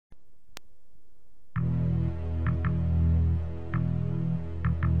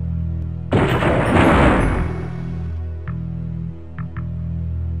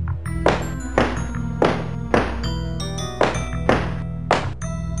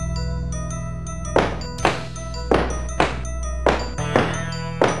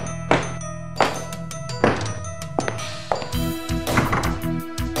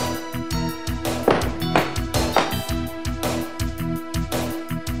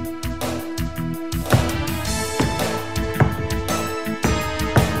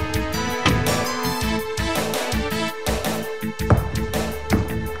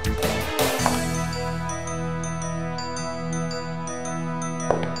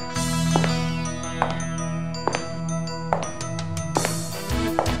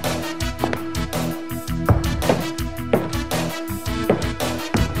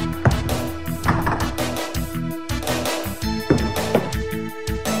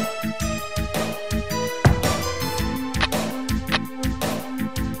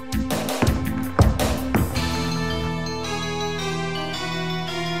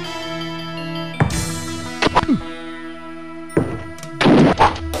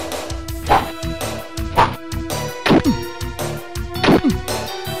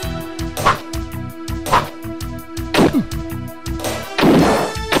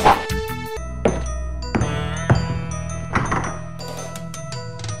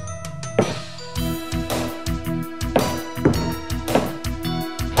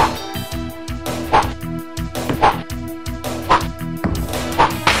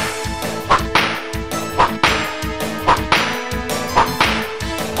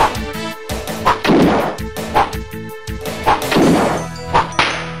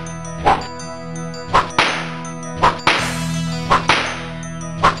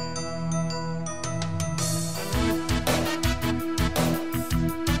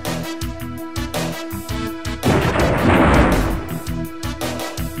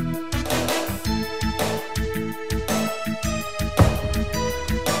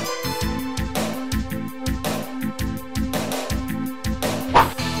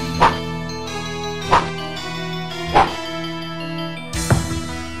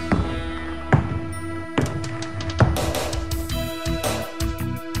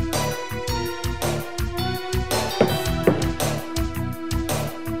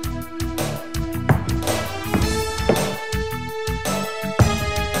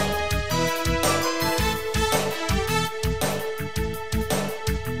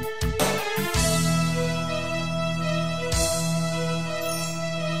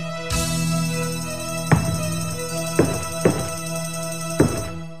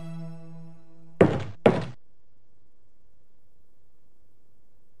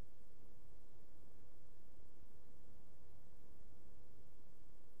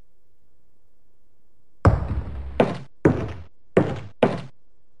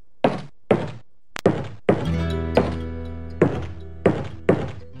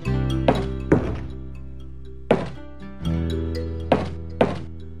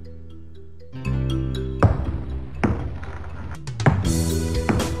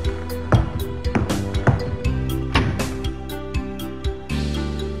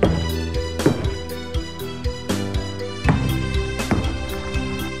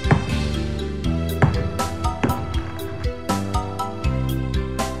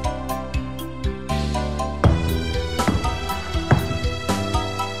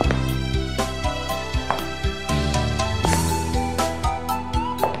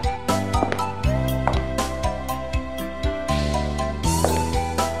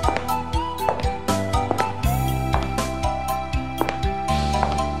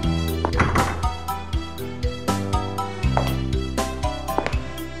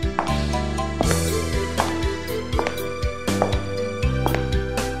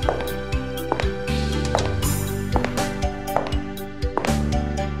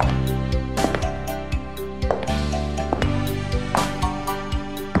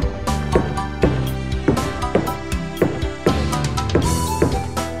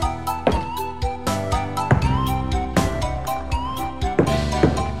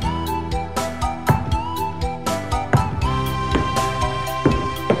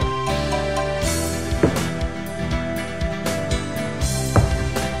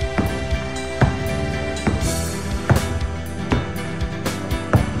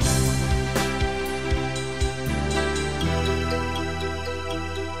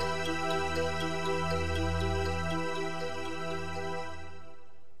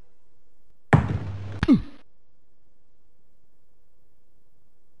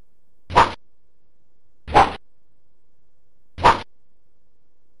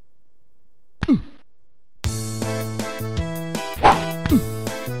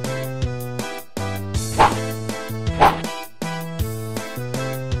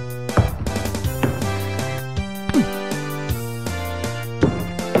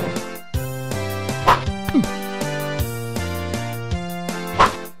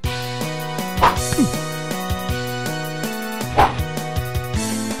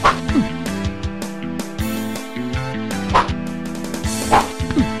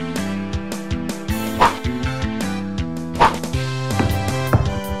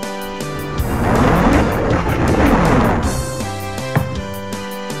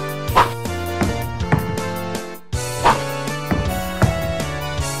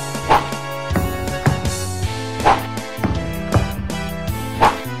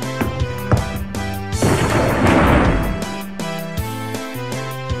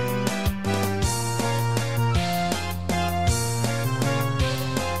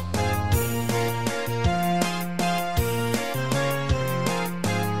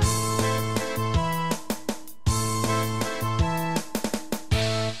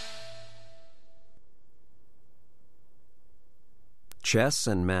Chess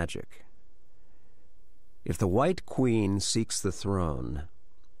and magic. If the White Queen seeks the throne,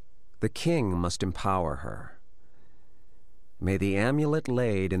 the king must empower her. May the amulet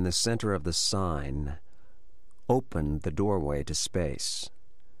laid in the center of the sign open the doorway to space.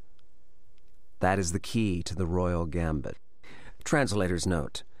 That is the key to the royal gambit. Translator's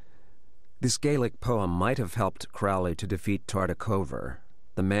note. This Gaelic poem might have helped Crowley to defeat Tartakover,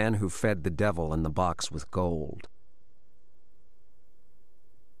 the man who fed the devil in the box with gold.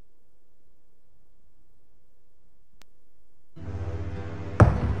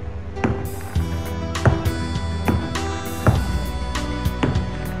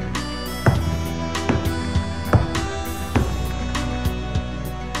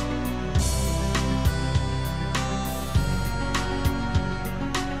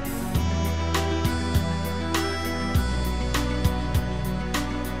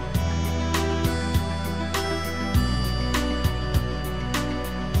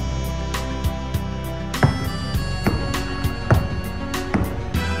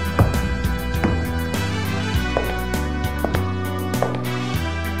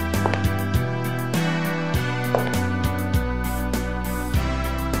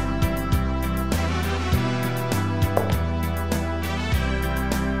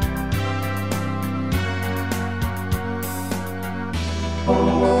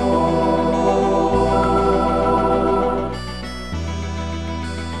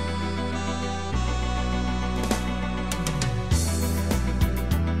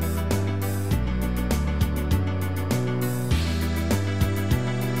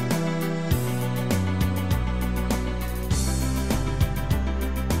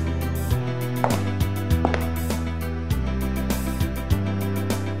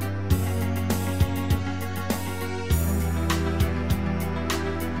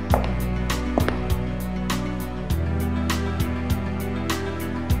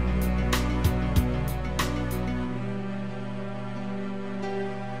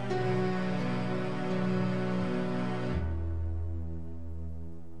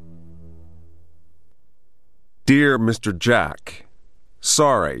 Dear Mr. Jack,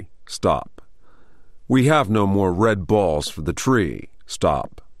 sorry, stop. We have no more red balls for the tree,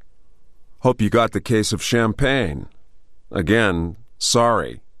 stop. Hope you got the case of champagne. Again,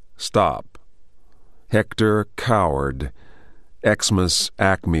 sorry, stop. Hector Coward, Xmas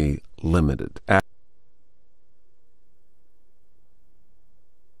Acme Limited.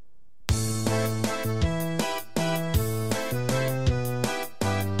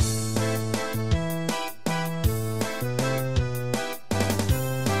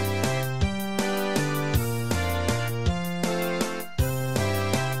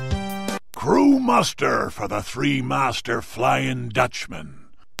 Crew muster for the three-master Flying Dutchman.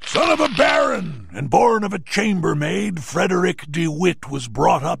 Son of a baron and born of a chambermaid, Frederick de Witt was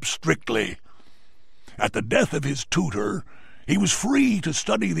brought up strictly. At the death of his tutor, he was free to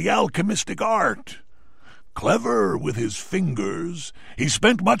study the alchemistic art. Clever with his fingers, he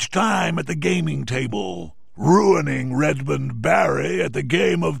spent much time at the gaming table, ruining Redmond Barry at the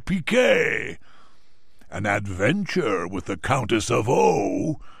game of piquet. An adventure with the Countess of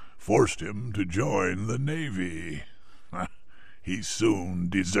O forced him to join the Navy. He soon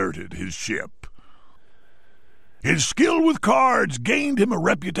deserted his ship. His skill with cards gained him a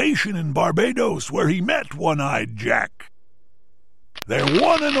reputation in Barbados, where he met One-Eyed Jack. Their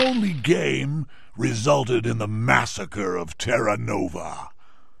one and only game resulted in the massacre of Terra Nova.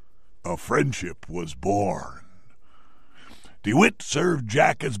 A friendship was born. DeWitt served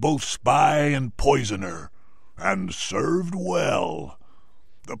Jack as both spy and poisoner, and served well.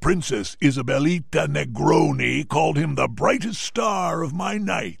 The Princess Isabelita Negroni called him the brightest star of my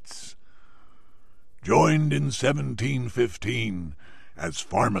nights. Joined in 1715 as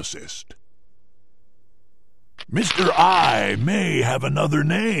pharmacist. Mr. I may have another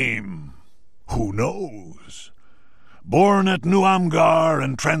name. Who knows? Born at Nuamgar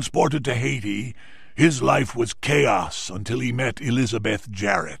and transported to Haiti, his life was chaos until he met Elizabeth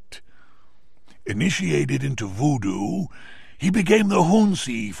Jarrett. Initiated into voodoo, he became the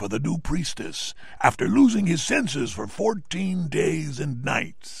Hunsi for the new priestess after losing his senses for 14 days and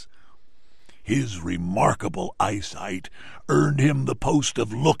nights. His remarkable eyesight earned him the post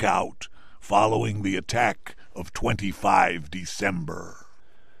of lookout following the attack of 25 December.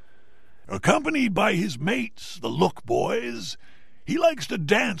 Accompanied by his mates, the Look Boys, he likes to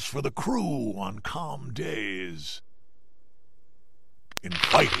dance for the crew on calm days. In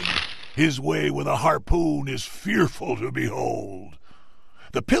fighting, his way with a harpoon is fearful to behold.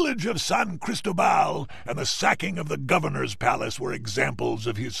 The pillage of San Cristobal and the sacking of the governor's palace were examples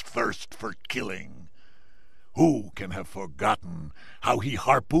of his thirst for killing. Who can have forgotten how he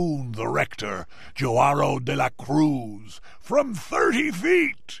harpooned the rector, Joao de la Cruz, from 30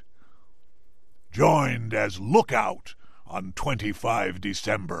 feet? Joined as lookout on 25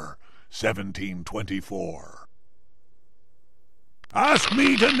 December 1724. Ask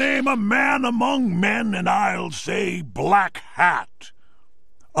me to name a man among men, and I'll say Black Hat.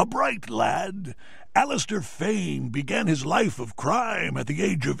 A bright lad, Alistair Fane began his life of crime at the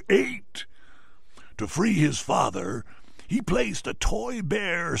age of 8. To free his father, he placed a toy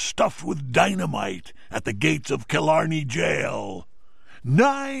bear stuffed with dynamite at the gates of Killarney jail.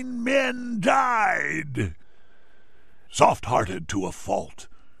 9 men died. Soft-hearted to a fault,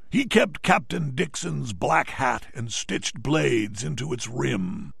 he kept Captain Dixon's black hat and stitched blades into its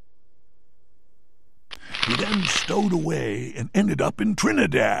rim. He then stowed away and ended up in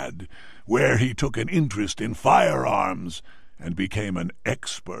Trinidad, where he took an interest in firearms and became an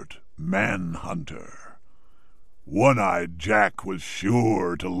expert manhunter. One-Eyed Jack was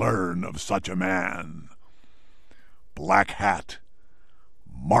sure to learn of such a man. Black Hat,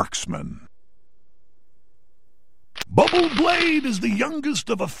 marksman. Bubble Blade is the youngest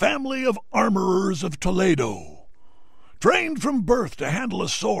of a family of armorers of Toledo. Trained from birth to handle a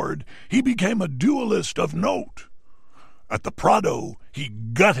sword, he became a duelist of note. At the Prado, he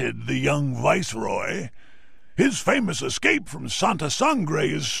gutted the young viceroy. His famous escape from Santa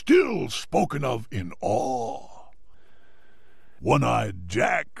Sangre is still spoken of in awe. One-Eyed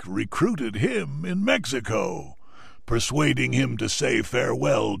Jack recruited him in Mexico, persuading him to say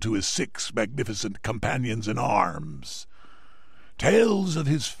farewell to his 6 magnificent companions in arms. Tales of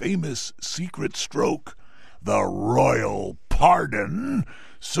his famous secret stroke, the Royal Pardon,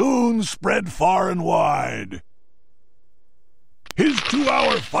 soon spread far and wide. His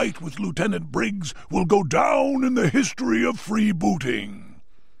 2-hour fight with Lieutenant Briggs will go down in the history of freebooting.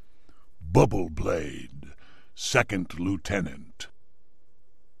 Bubble Blade, 2nd Lieutenant.